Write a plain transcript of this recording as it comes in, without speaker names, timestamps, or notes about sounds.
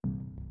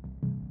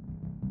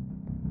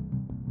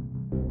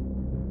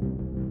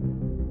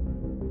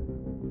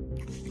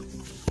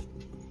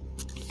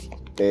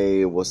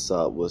Hey, what's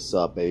up? What's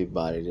up,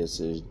 everybody? This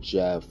is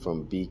Jeff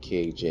from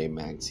BKJ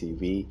Mag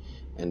TV,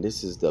 and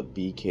this is the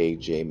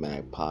BKJ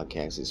Mag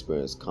podcast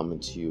experience coming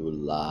to you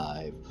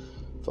live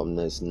from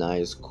this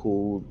nice,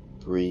 cool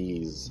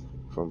breeze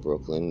from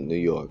Brooklyn, New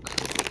York.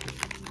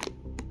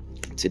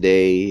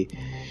 Today,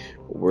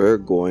 we're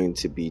going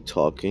to be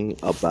talking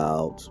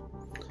about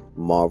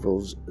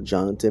Marvel's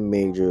Jonathan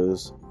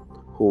Majors,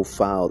 who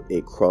filed a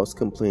cross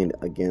complaint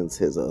against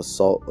his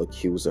assault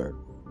accuser.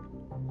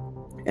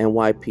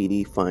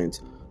 NYPD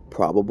finds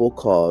probable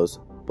cause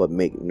but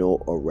make no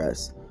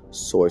arrest,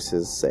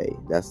 sources say.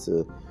 That's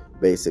the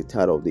basic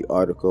title of the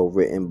article,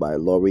 written by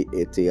Lori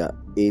Italiano.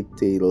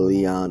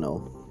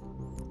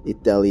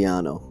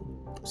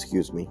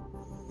 Excuse me.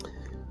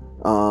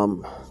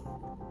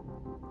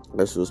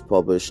 This was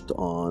published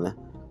on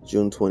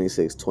June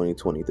 26,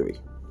 2023.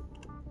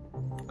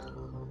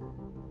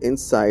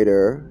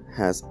 Insider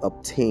has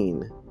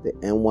obtained the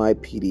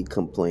NYPD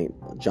complaint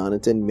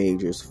Jonathan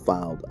Majors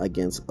filed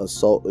against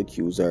assault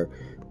accuser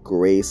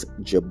Grace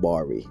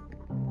Jabari.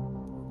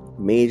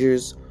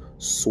 Majors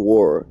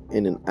swore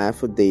in an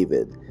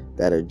affidavit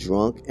that a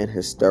drunk and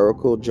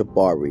hysterical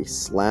Jabari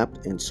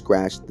slapped and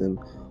scratched them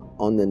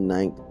on the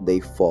night they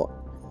fought.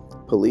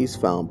 Police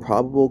found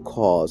probable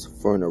cause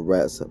for an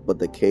arrest, but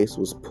the case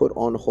was put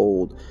on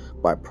hold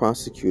by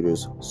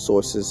prosecutors,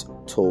 sources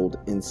told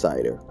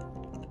Insider.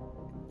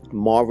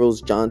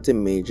 Marvel's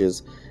Jonathan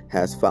Majors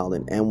has filed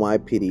an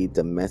NYPD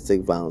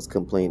domestic violence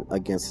complaint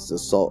against his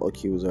assault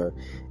accuser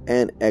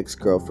and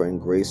ex-girlfriend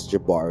Grace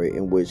Jabari,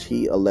 in which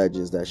he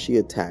alleges that she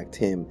attacked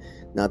him,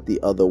 not the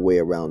other way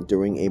around,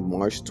 during a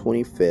March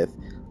 25th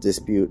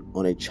dispute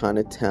on a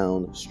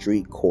Chinatown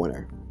street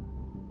corner.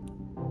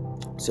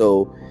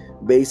 So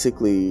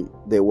basically,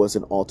 there was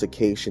an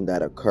altercation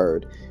that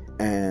occurred,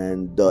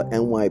 and the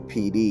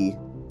NYPD,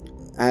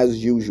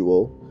 as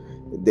usual,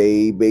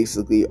 they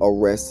basically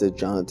arrested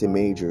Jonathan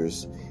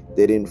Majors.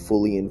 They didn't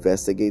fully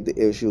investigate the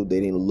issue. They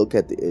didn't look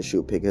at the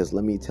issue, because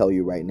let me tell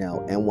you right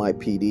now,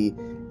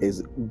 NYPD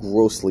is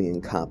grossly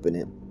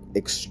incompetent,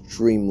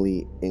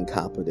 extremely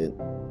incompetent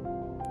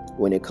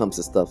when it comes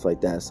to stuff like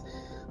that.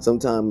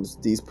 Sometimes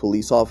these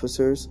police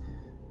officers,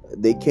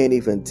 they can't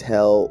even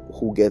tell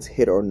who gets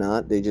hit or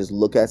not. They just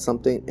look at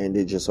something and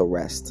they just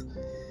arrest.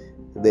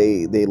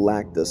 They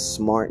lack the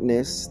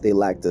smartness. They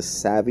lack the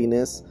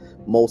savviness.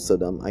 Most of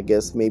them, I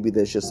guess maybe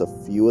there's just a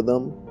few of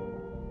them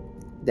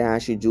that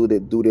actually do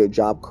their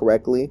job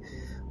correctly,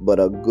 but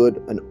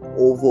an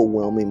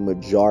overwhelming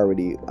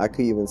majority, I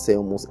could even say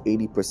almost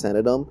 80%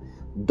 of them,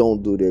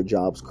 don't do their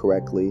jobs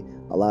correctly.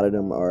 A lot of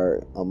them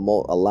are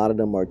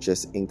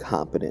just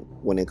incompetent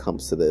when it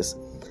comes to this.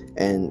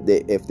 And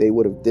if they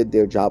would have did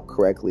their job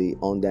correctly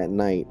on that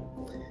night,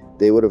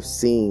 they would have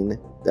seen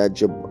that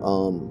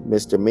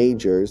Mr.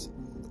 Majors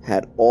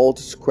had all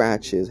the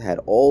scratches, had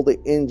all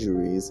the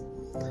injuries,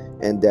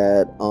 and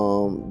that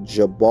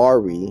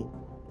Jabari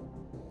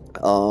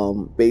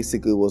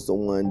basically was the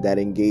one that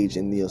engaged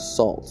in the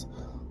assault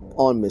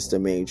on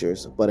Mr.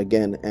 Majors. But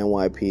again,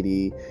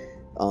 NYPD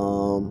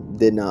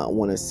did not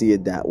want to see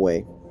it that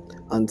way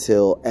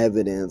until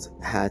evidence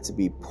had to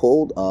be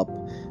pulled up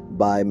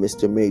by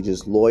Mr.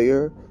 Majors'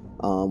 lawyer,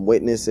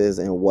 witnesses,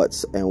 and what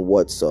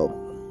so.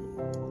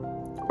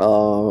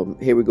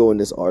 Here we go in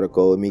this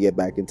article. Let me get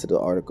back into the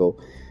article.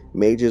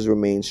 Majors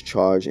remains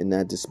charged in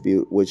that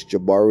dispute, which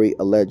Jabari,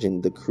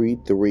 alleging the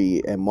Creed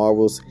 3 and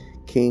Marvel's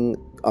Kong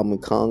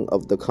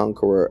of the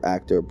Conqueror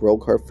actor,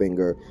 broke her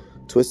finger,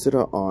 twisted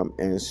her arm,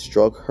 and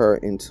struck her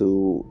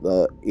into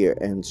the ear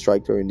and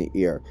struck her in the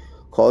ear,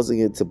 causing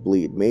it to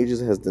bleed. Majors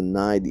has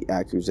denied the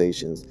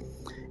accusations.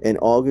 An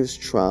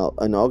August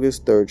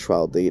 3rd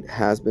trial date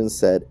has been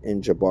set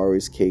in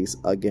Jabari's case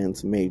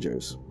against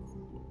Majors.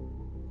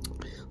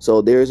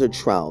 So there's a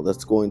trial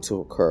that's going to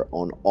occur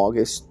on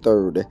August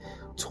 3rd,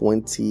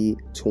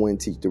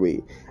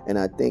 2023. And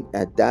I think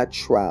at that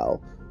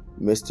trial,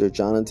 Mr.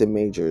 Jonathan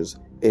Majors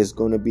is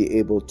going to be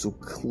able to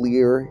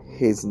clear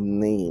his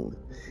name.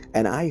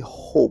 And I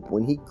hope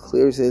when he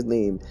clears his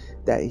name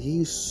that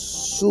he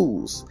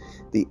sues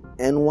the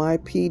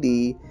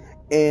NYPD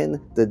and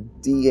the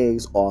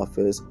DA's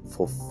office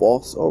for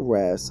false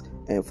arrest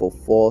and for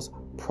false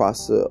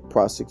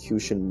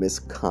prosecution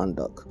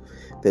misconduct.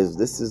 Because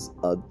this is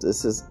a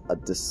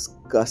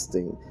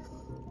disgusting.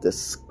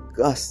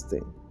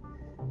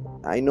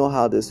 I know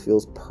how this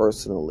feels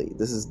personally.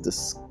 This is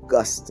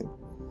disgusting.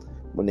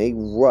 When they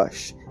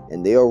rush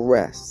and they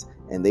arrest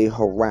and they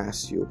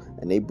harass you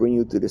and they bring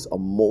you through this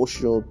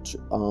emotional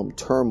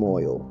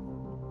turmoil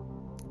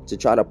to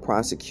try to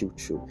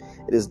prosecute you,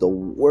 it is the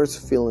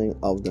worst feeling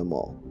of them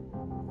all.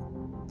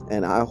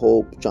 And I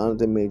hope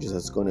Jonathan Majors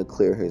is going to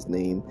clear his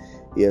name.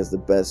 He has the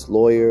best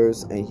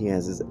lawyers, and he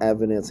has his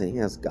evidence, and he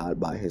has God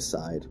by his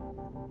side.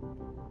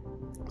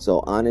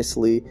 So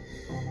honestly,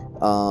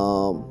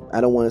 I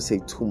don't want to say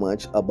too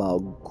much about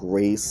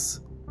Grace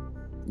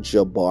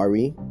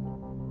Jabari.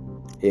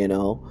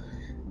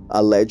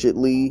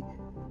 Allegedly,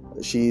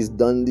 she's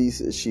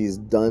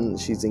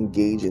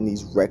engaged in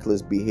these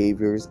reckless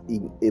behaviors,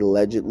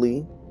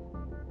 allegedly.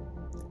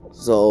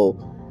 So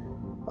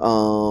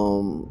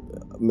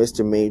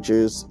Mr.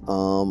 Majors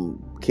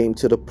came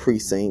to the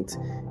precinct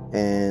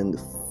and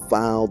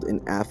filed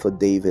an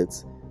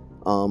affidavit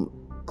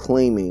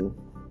claiming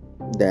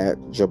that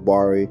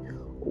Jabari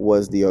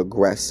was the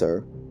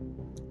aggressor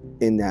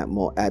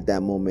at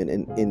that moment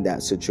in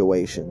that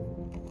situation.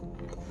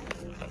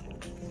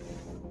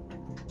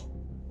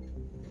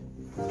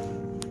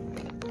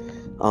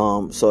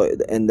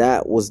 And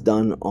that was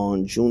done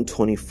on June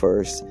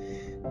 21st,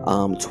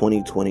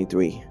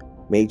 2023.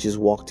 Majors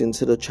walked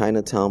into the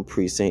Chinatown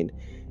precinct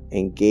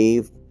and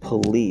gave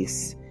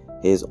police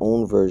his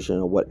own version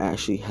of what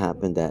actually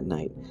happened that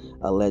night,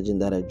 alleging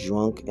that a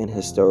drunk and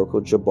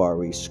hysterical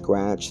Jabari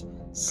scratched,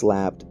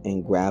 slapped,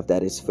 and grabbed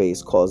at his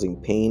face, causing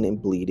pain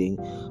and bleeding,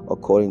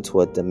 according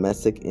to a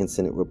domestic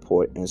incident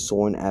report and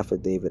sworn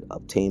affidavit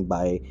obtained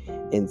by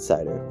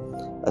Insider.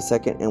 A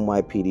second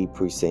NYPD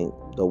precinct,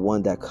 the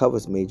one that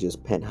covers Major's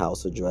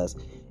penthouse address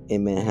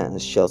in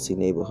Manhattan's Chelsea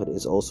neighborhood,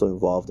 is also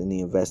involved in the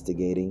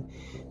investigating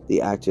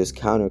the actor's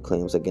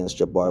counterclaims against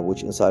Jabari,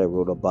 which Insider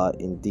wrote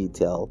about in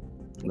detail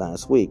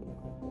last week.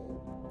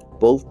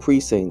 Both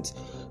precincts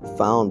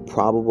found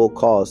probable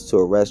cause to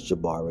arrest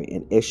Jabari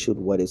and issued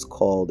what is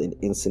called an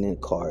incident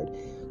card,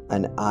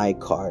 an I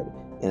card,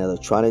 an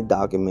electronic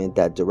document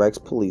that directs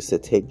police to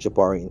take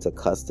Jabari into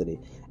custody,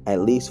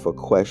 at least for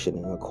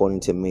questioning, according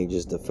to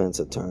Major's defense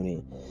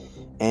attorney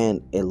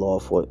and a law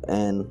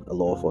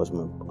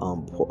enforcement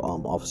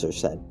officer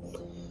said.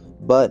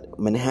 But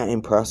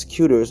Manhattan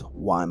prosecutors,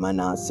 why am I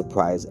not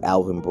surprised,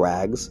 Alvin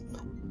Braggs,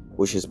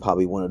 which is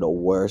probably one of the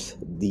worst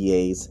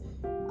DAs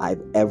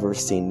I've ever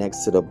seen,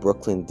 next to the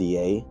Brooklyn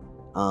DA,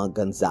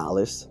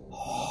 Gonzalez,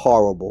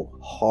 horrible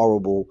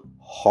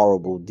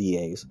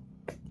DAs.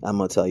 I'm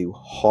going to tell you,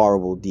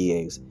 horrible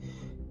DAs,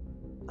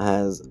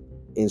 has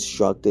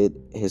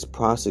instructed his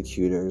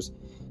prosecutors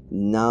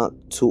not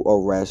to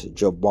arrest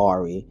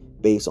Jabari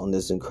based on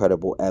this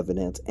incredible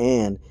evidence,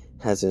 and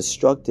has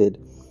instructed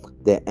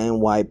the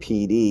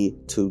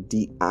NYPD to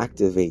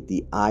deactivate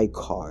the I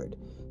card.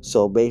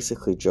 So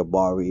basically,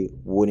 Jabari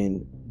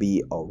wouldn't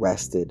be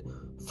arrested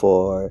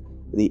for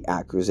the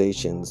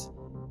accusations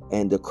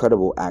and the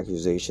credible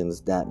accusations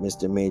that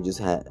Mr. Majors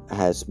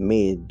has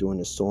made during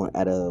the sworn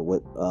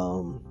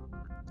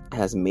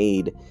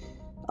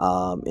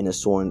in a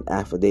sworn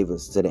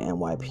affidavits to the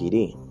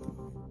NYPD.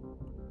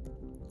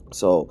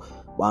 So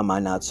why am I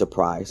not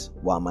surprised?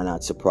 Why am I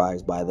not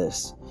surprised by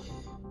this?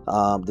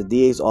 The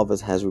DA's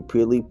office has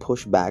repeatedly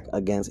pushed back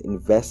against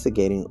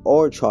investigating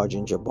or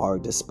charging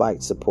Jabari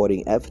despite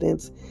supporting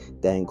evidence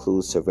that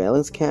includes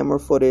surveillance camera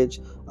footage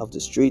of the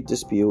street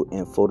dispute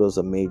and photos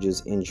of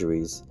Major's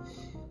injuries.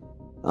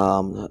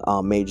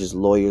 Major's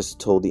lawyers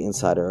told the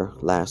Insider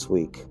last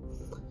week.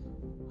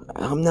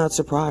 I'm not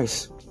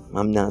surprised.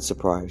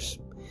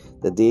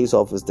 The DA's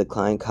office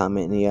declined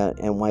comment, and the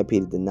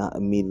NYPD did not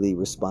immediately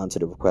respond to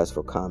the request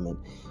for comment.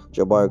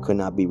 Jabari could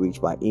not be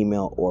reached by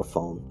email or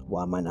phone.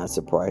 Why am I not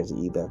surprised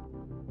either?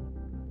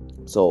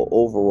 So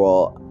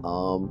overall,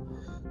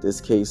 this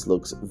case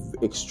looks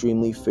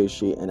extremely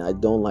fishy, and I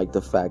don't like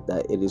the fact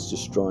that it is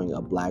destroying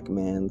a black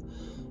man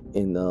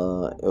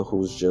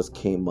who's just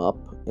came up.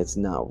 It's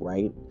not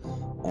right,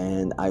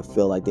 and I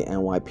feel like the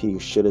NYPD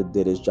should have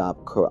did his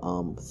job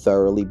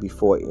thoroughly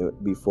before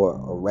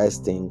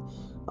arresting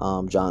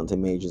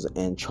Jonathan Majors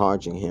and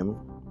charging him.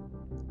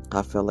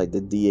 I felt like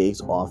the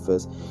DA's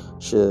office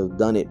should have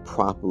done it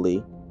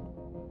properly.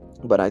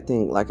 But I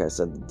think, like I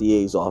said, the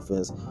DA's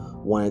office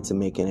wanted to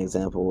make an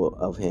example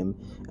of him.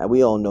 And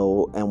we all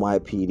know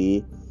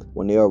NYPD,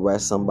 when they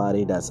arrest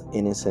somebody that's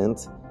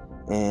innocent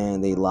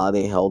and they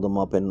held them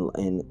up in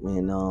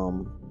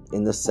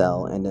the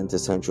cell and then to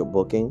central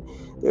booking,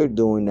 they're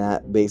doing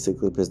that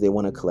basically because they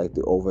want to collect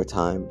the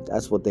overtime.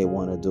 That's what they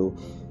want to do.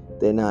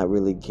 They not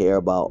really care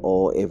about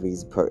if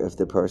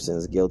the person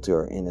is guilty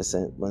or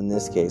innocent. But in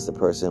this case, the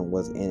person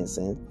was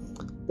innocent.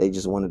 They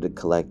just wanted to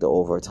collect the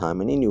overtime,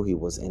 and they knew he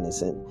was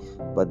innocent,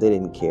 but they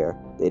didn't care.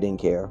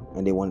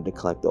 And they wanted to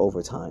collect the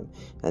overtime.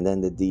 And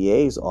then the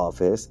DA's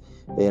office,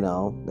 they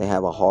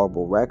have a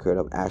horrible record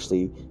of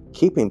actually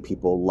keeping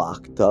people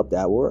locked up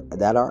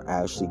that are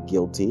actually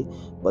guilty,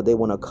 but they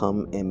want to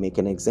come and make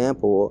an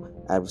example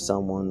of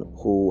someone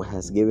who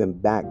has given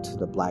back to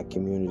the black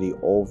community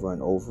over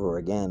and over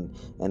again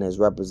and is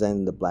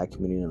representing the black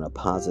community in a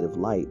positive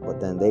light. But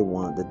then they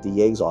want the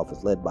DA's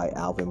office, led by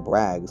Alvin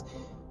Braggs,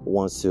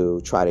 wants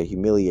to try to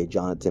humiliate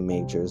Jonathan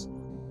Majors.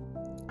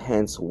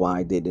 Hence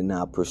why they did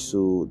not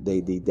pursue,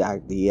 they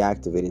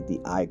deactivated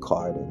the I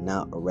card and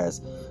not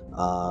arrest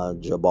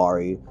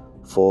Jabari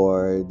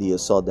for the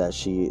assault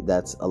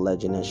that's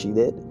alleging that she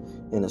did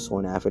in a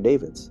sworn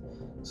affidavits.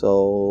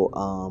 So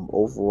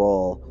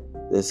overall,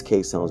 this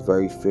case sounds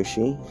very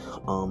fishy.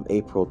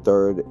 April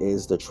 3rd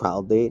is the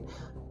trial date.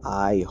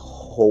 I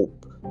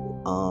hope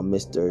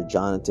Mr.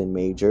 Jonathan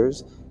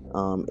Majors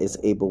is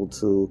able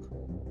to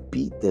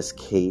beat this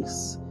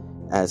case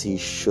as he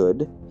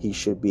should.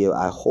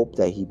 I hope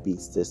that he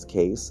beats this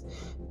case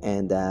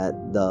and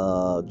that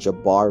the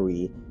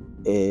Jabari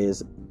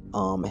is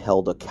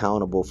held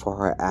accountable for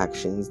her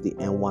actions. The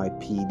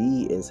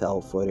NYPD is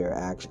held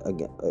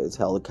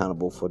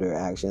accountable for their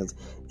actions,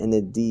 and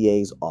the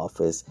DA's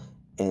office,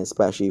 and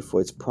especially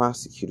for its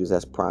prosecutors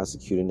that's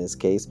prosecuting this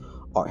case,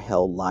 are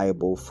held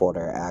liable for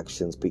their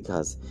actions,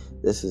 because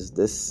this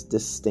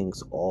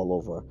stinks all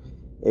over.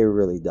 It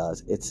really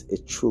does.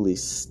 It truly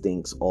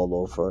stinks all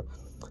over.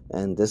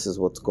 And this is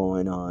what's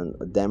going on.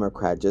 A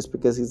Democrat, just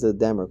because he's a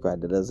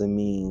Democrat, that doesn't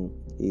mean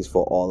he's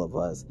for all of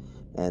us.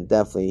 And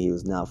definitely he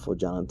was not for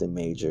Jonathan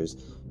Majors,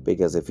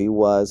 because if he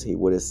was, he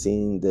would have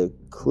seen the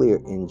clear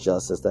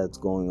injustice that's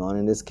going on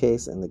in this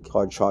case, and the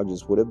hard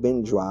charges would have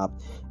been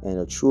dropped, and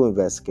a true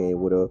investigator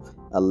would have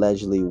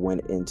allegedly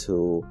went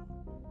against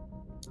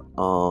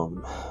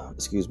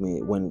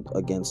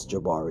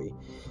Jabari.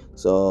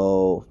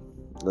 So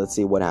let's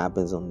see what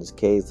happens on this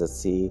case. Let's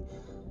see.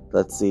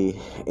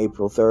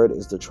 April 3rd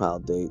is the trial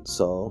date.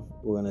 So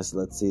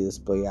let's see this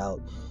play out.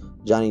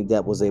 Johnny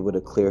Depp was able to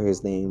clear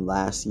his name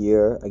last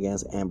year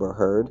against Amber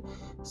Heard.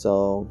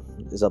 So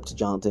it's up to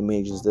Jonathan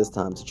Majors this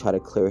time to try to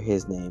clear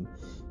his name.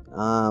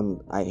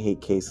 I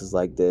hate cases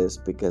like this,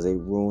 because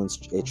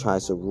it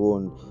tries to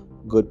ruin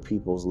good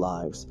people's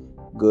lives.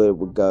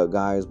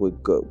 Guys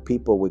with good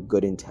people with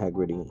good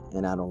integrity,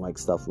 and I don't like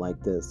stuff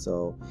like this.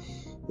 So,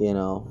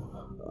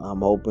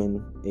 I'm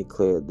hoping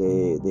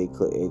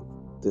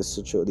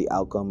the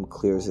outcome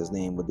clears his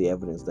name with the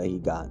evidence that he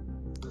got.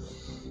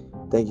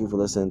 Thank you for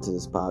listening to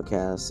this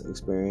podcast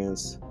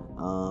experience.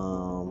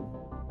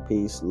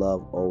 Peace,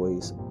 love,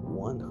 always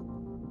one.